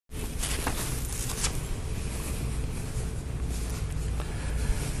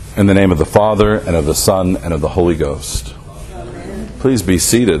In the name of the Father, and of the Son, and of the Holy Ghost. Amen. Please be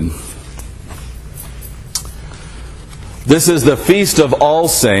seated. This is the Feast of All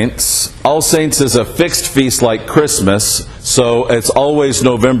Saints. All Saints is a fixed feast like Christmas, so it's always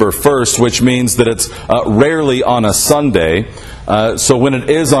November 1st, which means that it's rarely on a Sunday. So when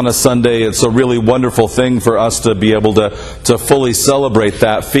it is on a Sunday, it's a really wonderful thing for us to be able to fully celebrate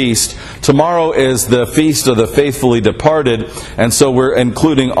that feast. Tomorrow is the Feast of the Faithfully Departed, and so we're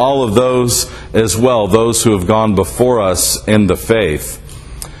including all of those as well, those who have gone before us in the faith.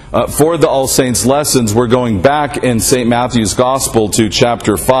 For the All Saints lessons, we're going back in St. Matthew's Gospel to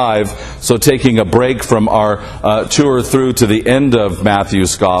chapter 5, so taking a break from our tour through to the end of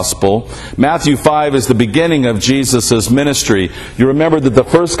Matthew's Gospel. Matthew 5 is the beginning of Jesus' ministry. You remember that the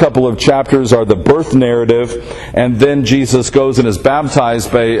first couple of chapters are the birth narrative, and then Jesus goes and is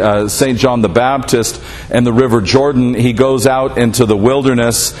baptized by St. John the Baptist in the River Jordan. He goes out into the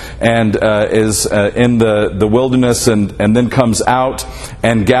wilderness and is in the wilderness and then comes out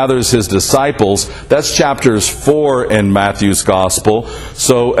and gathers his disciples. That's chapters 4 in Matthew's Gospel.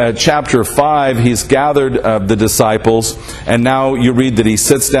 So at chapter 5, he's gathered the disciples, and now you read that he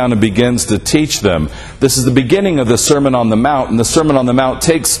sits down and begins to teach them. This is the beginning of the Sermon on the Mount, and the Sermon on the Mount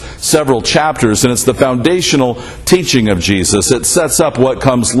takes several chapters, and it's the foundational teaching of Jesus. It sets up what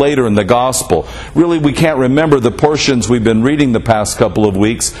comes later in the Gospel. Really, we can't remember the portions we've been reading the past couple of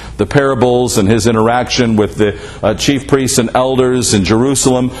weeks, the parables and his interaction with the chief priests and elders in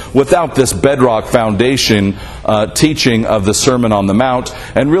Jerusalem, without this bedrock foundation teaching of the Sermon on the Mount.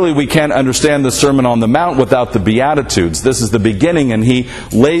 And really, we can't understand the Sermon on the Mount without the Beatitudes. This is the beginning, and he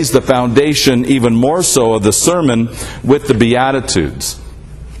lays the foundation even more so of the sermon with the Beatitudes.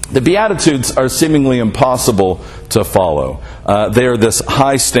 The Beatitudes are seemingly impossible to follow. They are this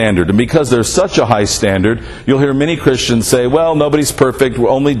high standard. And because they're such a high standard, you'll hear many Christians say, well, nobody's perfect,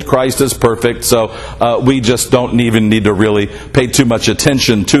 only Christ is perfect, so we just don't even need to really pay too much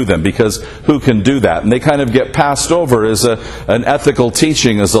attention to them, because who can do that? And they kind of get passed over as an ethical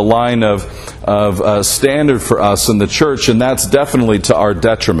teaching, as a line of standard for us in the church, and that's definitely to our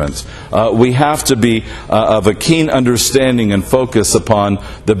detriment. We have to be of a keen understanding and focus upon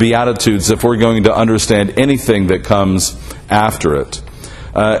the Beatitudes if we're going to understand anything that comes after it.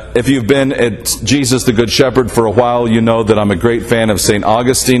 If you've been at Jesus the Good Shepherd for a while, you know that I'm a great fan of St.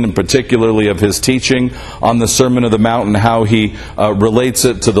 Augustine, and particularly of his teaching on the Sermon of the Mount and how he relates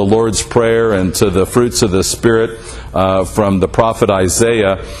it to the Lord's Prayer and to the fruits of the Spirit from the prophet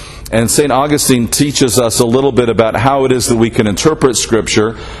Isaiah. And St. Augustine teaches us a little bit about how it is that we can interpret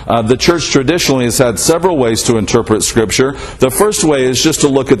Scripture. The Church traditionally has had several ways to interpret Scripture. The first way is just to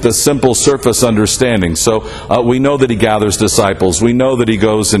look at the simple surface understanding. So we know that he gathers disciples. We know that he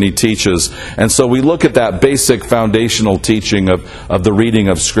goes and he teaches. And so we look at that basic foundational teaching of the reading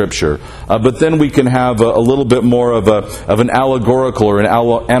of Scripture. But then we can have a little bit more of an allegorical or an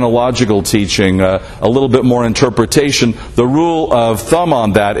analogical teaching, a little bit more interpretation. The rule of thumb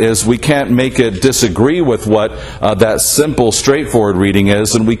on that is we can't make it disagree with what that simple, straightforward reading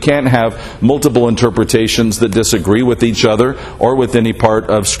is, and we can't have multiple interpretations that disagree with each other or with any part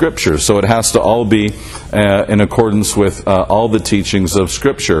of Scripture. So it has to all be in accordance with all the teachings of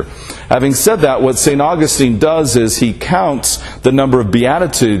Scripture. Having said that, what St. Augustine does is he counts the number of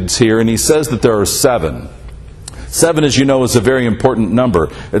Beatitudes here, and he says that there are 7. 7, as you know, is a very important number.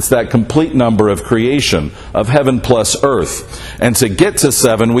 It's that complete number of creation, of heaven plus earth. And to get to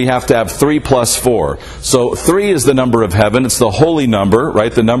 7, we have to have 3 plus 4. So 3 is the number of heaven. It's the holy number,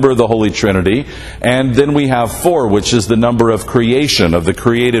 right? The number of the Holy Trinity. And then we have 4, which is the number of creation, of the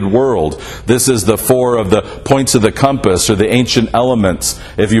created world. This is the 4 of the points of the compass, or the ancient elements,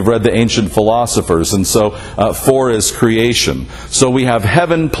 if you've read the ancient philosophers. And so 4 is creation. So we have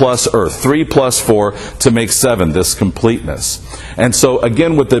heaven plus earth, 3 plus 4 to make 7. This completeness. And so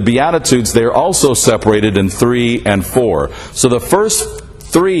again, with the Beatitudes, they're also separated in 3 and 4. So the first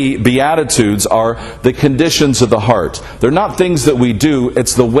 3 Beatitudes are the conditions of the heart. They're not things that we do,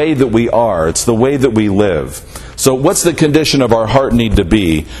 it's the way that we are. It's the way that we live. So what's the condition of our heart need to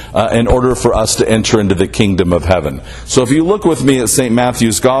be in order for us to enter into the kingdom of heaven? So if you look with me at St.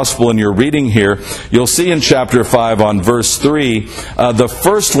 Matthew's Gospel and you're reading here, you'll see in chapter 5 on verse 3, the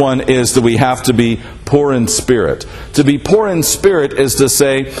first one is that we have to be poor in spirit. To be poor in spirit is to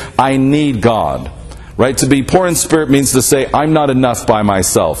say, I need God. Right? To be poor in spirit means to say, I'm not enough by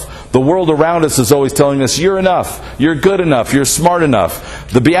myself. The world around us is always telling us, you're enough, you're good enough, you're smart enough.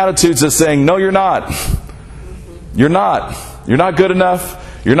 The Beatitudes is saying, no, you're not. You're not. You're not good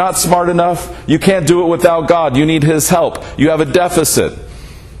enough. You're not smart enough. You can't do it without God. You need His help. You have a deficit.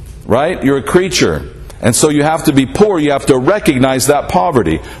 Right? You're a creature. And so you have to be poor. You have to recognize that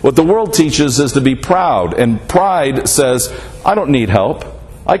poverty. What the world teaches is to be proud. And pride says, I don't need help.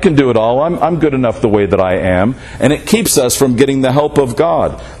 I can do it all. I'm good enough the way that I am. And it keeps us from getting the help of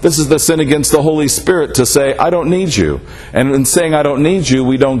God. This is the sin against the Holy Spirit, to say, I don't need you. And in saying I don't need you,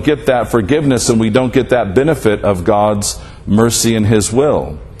 we don't get that forgiveness and we don't get that benefit of God's mercy and His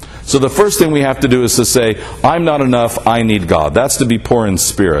will. So the first thing we have to do is to say, I'm not enough, I need God. That's to be poor in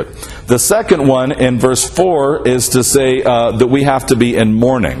spirit. The second one in verse 4 is to say that we have to be in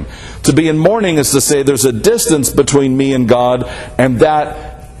mourning. To be in mourning is to say there's a distance between me and God, and that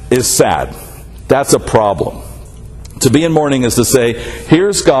is sad. That's a problem. To be in mourning is to say,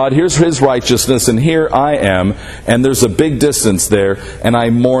 here's God, here's His righteousness, and here I am, and there's a big distance there, and I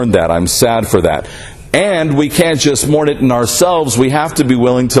mourn that. I'm sad for that. And we can't just mourn it in ourselves. We have to be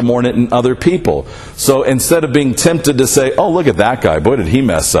willing to mourn it in other people. So instead of being tempted to say, oh, look at that guy. Boy, did he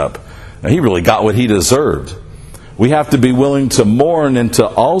mess up. Now, he really got what he deserved. We have to be willing to mourn and to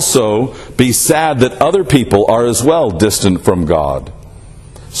also be sad that other people are as well distant from God.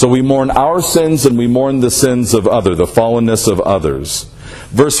 So we mourn our sins and we mourn the sins of others, the fallenness of others.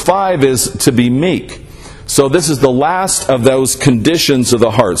 Verse 5 is to be meek. So this is the last of those conditions of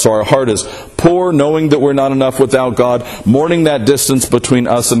the heart. So our heart is poor, knowing that we're not enough without God, mourning that distance between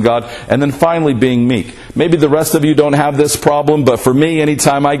us and God, and then finally being meek. Maybe the rest of you don't have this problem, but for me,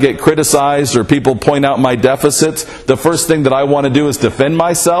 anytime I get criticized or people point out my deficits, the first thing that I want to do is defend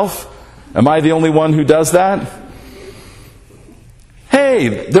myself. Am I the only one who does that?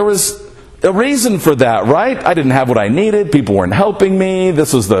 Hey, there was a reason for that, right? I didn't have what I needed. People weren't helping me.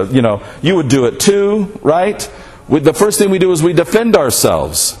 This was you would do it too, right? The first thing we do is we defend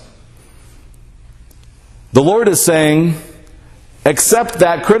ourselves. The Lord is saying, accept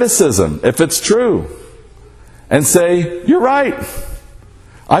that criticism if it's true. And say, you're right.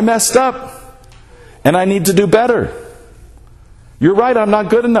 I messed up. And I need to do better. You're right, I'm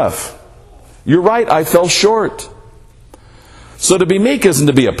not good enough. You're right, I fell short. So to be meek isn't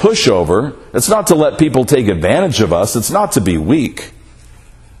to be a pushover. It's not to let people take advantage of us. It's not to be weak.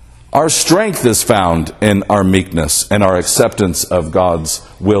 Our strength is found in our meekness and our acceptance of God's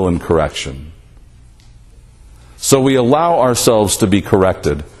will and correction. So we allow ourselves to be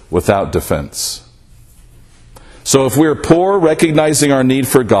corrected without defense. So if we're poor, recognizing our need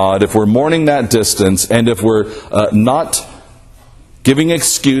for God, if we're mourning that distance, and if we're not giving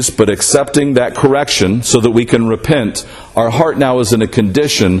excuse but accepting that correction so that we can repent, our heart now is in a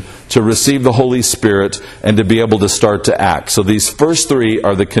condition to receive the Holy Spirit and to be able to start to act. So these first three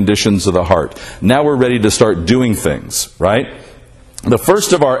are the conditions of the heart. Now we're ready to start doing things, right? The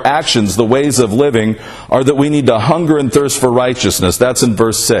first of our actions, the ways of living, are that we need to hunger and thirst for righteousness. That's in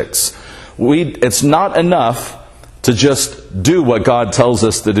verse 6. It's not enough to just do what God tells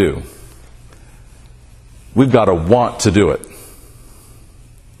us to do. We've got to want to do it.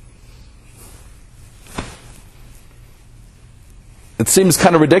 It seems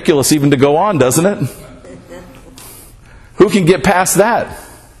kind of ridiculous even to go on, doesn't it? Who can get past that?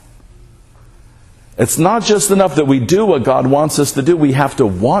 It's not just enough that we do what God wants us to do. We have to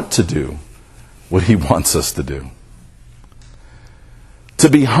want to do what He wants us to do. To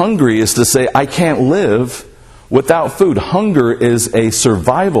be hungry is to say, I can't live without food. Hunger is a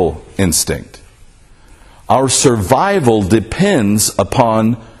survival instinct. Our survival depends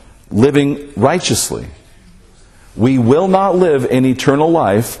upon living righteously. We will not live an eternal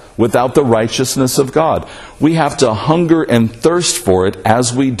life without the righteousness of God. We have to hunger and thirst for it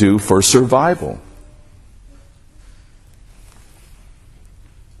as we do for survival.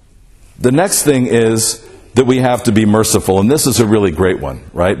 The next thing is that we have to be merciful. And this is a really great one,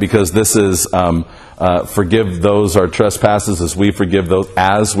 right? Because this is forgive those our trespasses as we forgive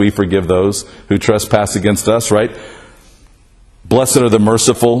those who trespass against us, right? Blessed are the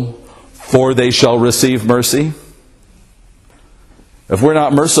merciful, for they shall receive mercy. If we're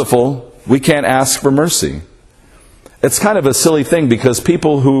not merciful, we can't ask for mercy. It's kind of a silly thing because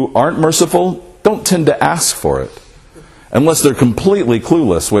people who aren't merciful don't tend to ask for it. Unless they're completely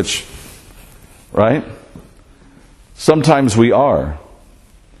clueless, which, right? Sometimes we are.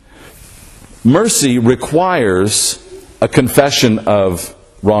 Mercy requires a confession of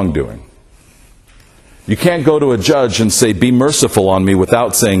wrongdoing. You can't go to a judge and say, be merciful on me,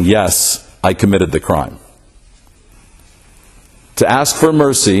 without saying, yes, I committed the crime. To ask for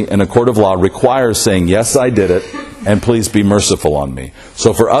mercy in a court of law requires saying, yes, I did it, and please be merciful on me.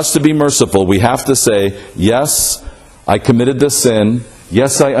 So for us to be merciful, we have to say, yes, I committed this sin.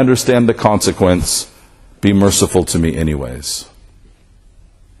 Yes, I understand the consequence. Be merciful to me anyways.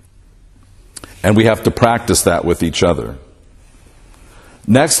 And we have to practice that with each other.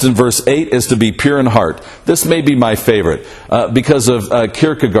 Next, in verse 8, is to be pure in heart. This may be my favorite because of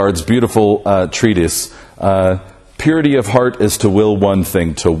Kierkegaard's beautiful treatise. Purity of heart is to will one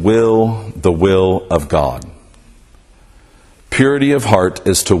thing, to will the will of God. Purity of heart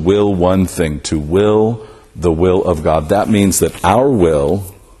is to will one thing, to will the will of God. That means that our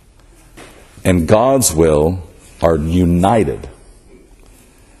will and God's will are united.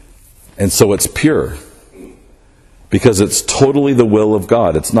 And so it's pure. Because it's totally the will of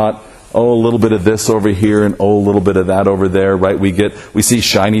God. It's not, a little bit of this over here and a little bit of that over there, right? We see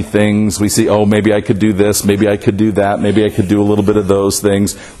shiny things. We see, maybe I could do this, maybe I could do that, maybe I could do a little bit of those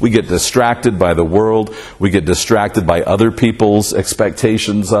things. We get distracted by the world. We get distracted by other people's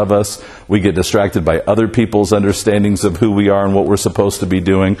expectations of us. We get distracted by other people's understandings of who we are and what we're supposed to be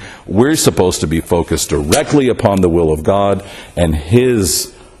doing. We're supposed to be focused directly upon the will of God and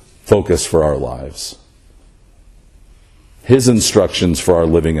His focus for our lives. His instructions for our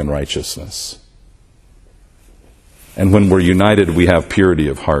living in righteousness. And when we're united, we have purity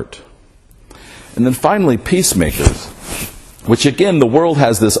of heart. And then finally, peacemakers. Which again, the world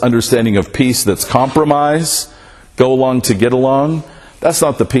has this understanding of peace that's compromise, go along to get along. That's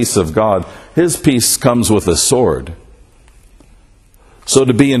not the peace of God. His peace comes with a sword. So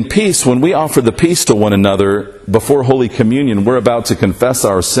to be in peace, when we offer the peace to one another before Holy Communion, we're about to confess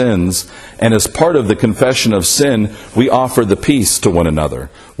our sins. And as part of the confession of sin, we offer the peace to one another.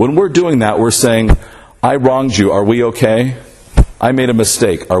 When we're doing that, we're saying, I wronged you. Are we okay? I made a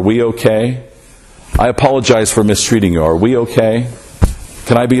mistake. Are we okay? I apologize for mistreating you. Are we okay?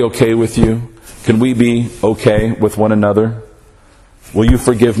 Can I be okay with you? Can we be okay with one another? Will you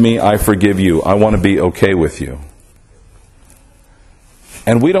forgive me? I forgive you. I want to be okay with you.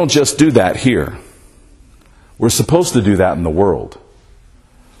 And we don't just do that here. We're supposed to do that in the world.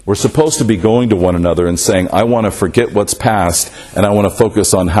 We're supposed to be going to one another and saying, I want to forget what's past and I want to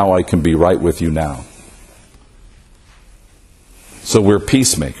focus on how I can be right with you now. So we're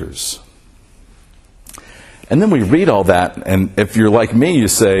peacemakers. And then we read all that, and if you're like me, you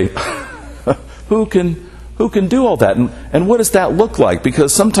say, who can do all that? And what does that look like?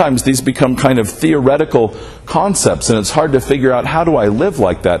 Because sometimes these become kind of theoretical concepts, and it's hard to figure out, how do I live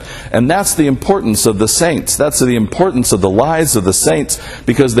like that? And that's the importance of the saints. That's the importance of the lives of the saints,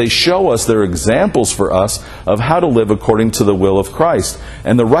 because they show us, they're examples for us of how to live according to the will of Christ.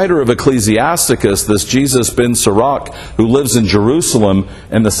 And the writer of Ecclesiasticus, this Jesus ben Sirach, who lives in Jerusalem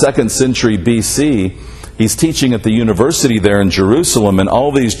in the 2nd century BC, he's teaching at the university there in Jerusalem, and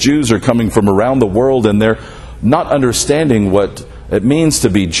all these Jews are coming from around the world, and they're not understanding what it means to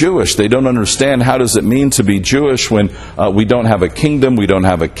be Jewish. They don't understand, how does it mean to be Jewish when we don't have a kingdom, we don't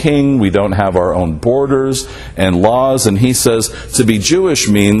have a king, we don't have our own borders and laws. And he says to be Jewish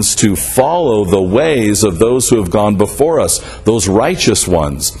means to follow the ways of those who have gone before us, those righteous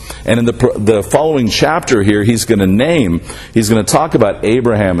ones. And in the following chapter here, he's going to talk about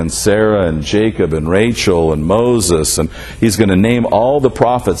Abraham and Sarah and Jacob and Rachel and Moses, and he's going to name all the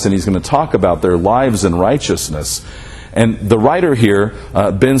prophets, and he's going to talk about their lives in righteousness. And the writer here,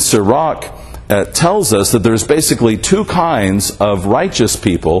 Ben Sirach, tells us that there's basically two kinds of righteous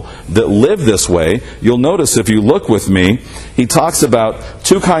people that live this way. You'll notice if you look with me, he talks about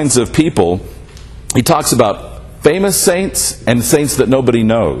two kinds of people. He talks about famous saints and saints that nobody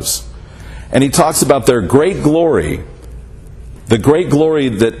knows. And he talks about their great glory, the great glory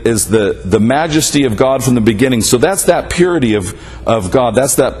that is the majesty of God from the beginning. So that's that purity of God.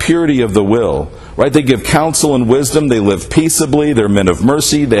 That's that purity of the will. Right? They give counsel and wisdom. They live peaceably. They're men of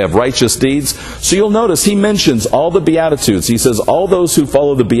mercy. They have righteous deeds. So you'll notice he mentions all the Beatitudes. He says all those who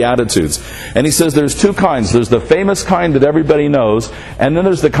follow the Beatitudes. And he says there's two kinds. There's the famous kind that everybody knows, and then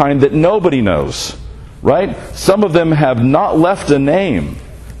there's the kind that nobody knows. Right? Some of them have not left a name.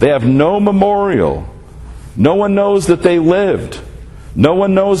 They have no memorial. No one knows that they lived. No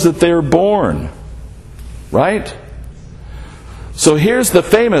one knows that they were born. Right? So here's the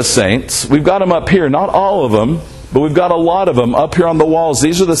famous saints. We've got them up here. Not all of them, but we've got a lot of them up here on the walls.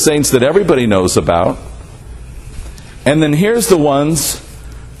 These are the saints that everybody knows about. And then here's the ones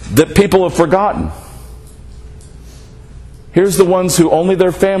that people have forgotten. Here's the ones who only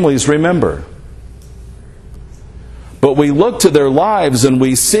their families remember. But we look to their lives and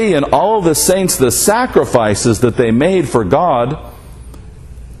we see in all of the saints the sacrifices that they made for God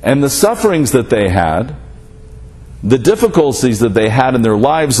and the sufferings that they had, the difficulties that they had in their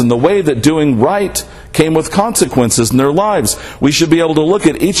lives, and the way that doing right came with consequences in their lives. We should be able to look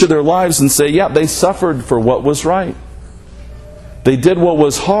at each of their lives and say, yeah, they suffered for what was right. They did what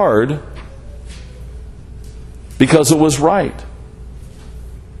was hard because it was right.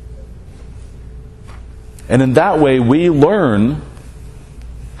 And in that way, we learn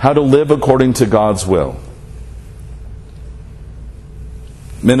how to live according to God's will.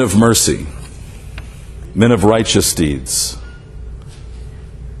 Men of mercy, men of righteous deeds.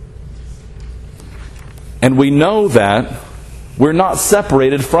 And we know that we're not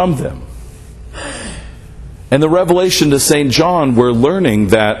separated from them. And the revelation to St. John, we're learning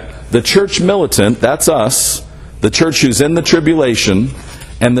that the church militant, that's us, the church who's in the tribulation,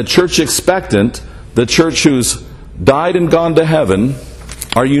 and the church expectant, the church who's died and gone to heaven,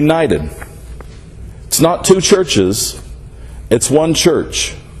 are united. It's not two churches, it's one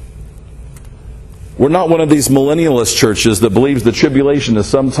church. We're not one of these millennialist churches that believes the tribulation is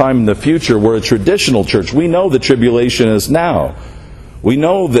sometime in the future. We're a traditional church. We know the tribulation is now. We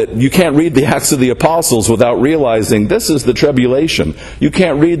know that you can't read the Acts of the Apostles without realizing this is the tribulation. You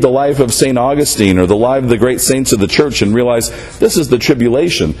can't read the life of St. Augustine or the life of the great saints of the church and realize this is the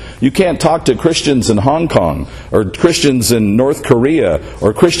tribulation. You can't talk to Christians in Hong Kong or Christians in North Korea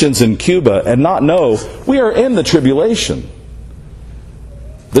or Christians in Cuba and not know we are in the tribulation.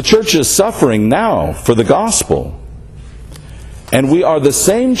 The church is suffering now for the gospel. And we are the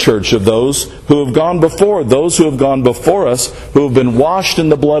same church of those who have gone before, those who have gone before us, who have been washed in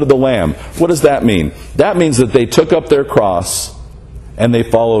the blood of the Lamb. What does that mean? That means that they took up their cross and they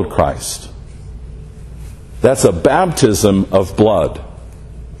followed Christ. That's a baptism of blood.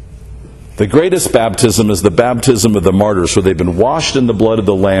 The greatest baptism is the baptism of the martyrs, where they've been washed in the blood of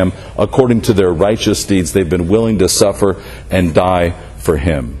the Lamb according to their righteous deeds. They've been willing to suffer and die for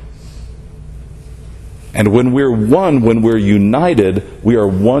Him. And when we're one, when we're united, we are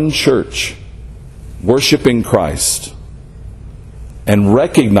one church, worshiping Christ and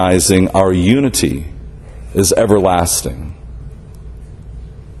recognizing our unity is everlasting.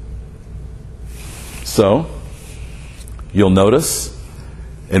 So, you'll notice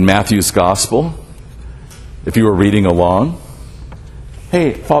in Matthew's Gospel, if you were reading along,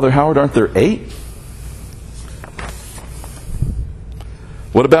 hey, Father Howard, aren't there 8?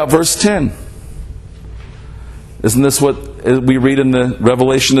 What about verse 10? Isn't this what we read in the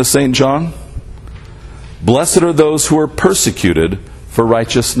Revelation of St. John? Blessed are those who are persecuted for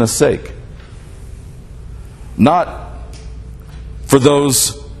righteousness' sake. Not for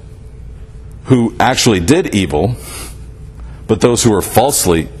those who actually did evil, but those who are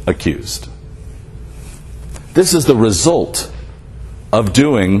falsely accused. This is the result of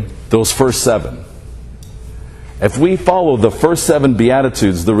doing those first 7. If we follow the first 7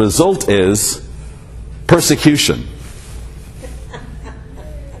 Beatitudes, the result is persecution.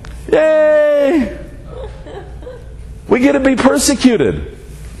 Yay! We get to be persecuted.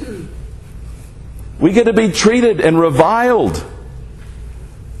 We get to be treated and reviled.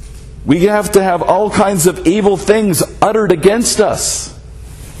 We have to have all kinds of evil things uttered against us.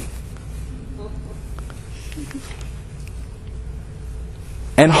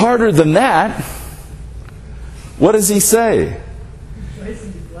 And harder than that, what does he say? Rejoice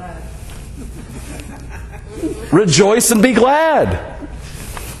and be glad. Rejoice and be glad.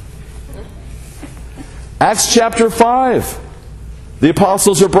 Acts chapter 5. The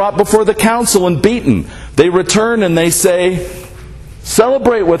apostles are brought before the council and beaten. They return and they say,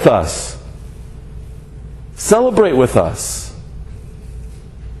 celebrate with us. Celebrate with us.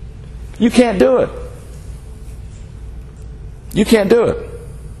 You can't do it. You can't do it.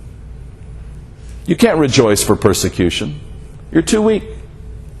 You can't rejoice for persecution. You're too weak.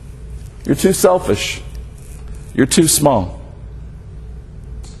 You're too selfish. You're too small.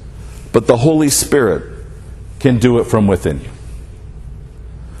 But the Holy Spirit can do it from within you.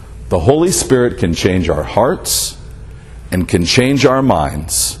 The Holy Spirit can change our hearts and can change our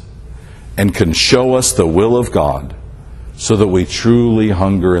minds and can show us the will of God so that we truly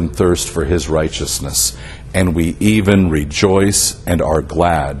hunger and thirst for His righteousness, and we even rejoice and are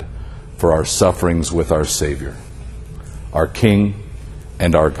glad for our sufferings with our Savior, our King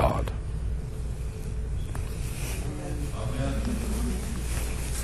and our God.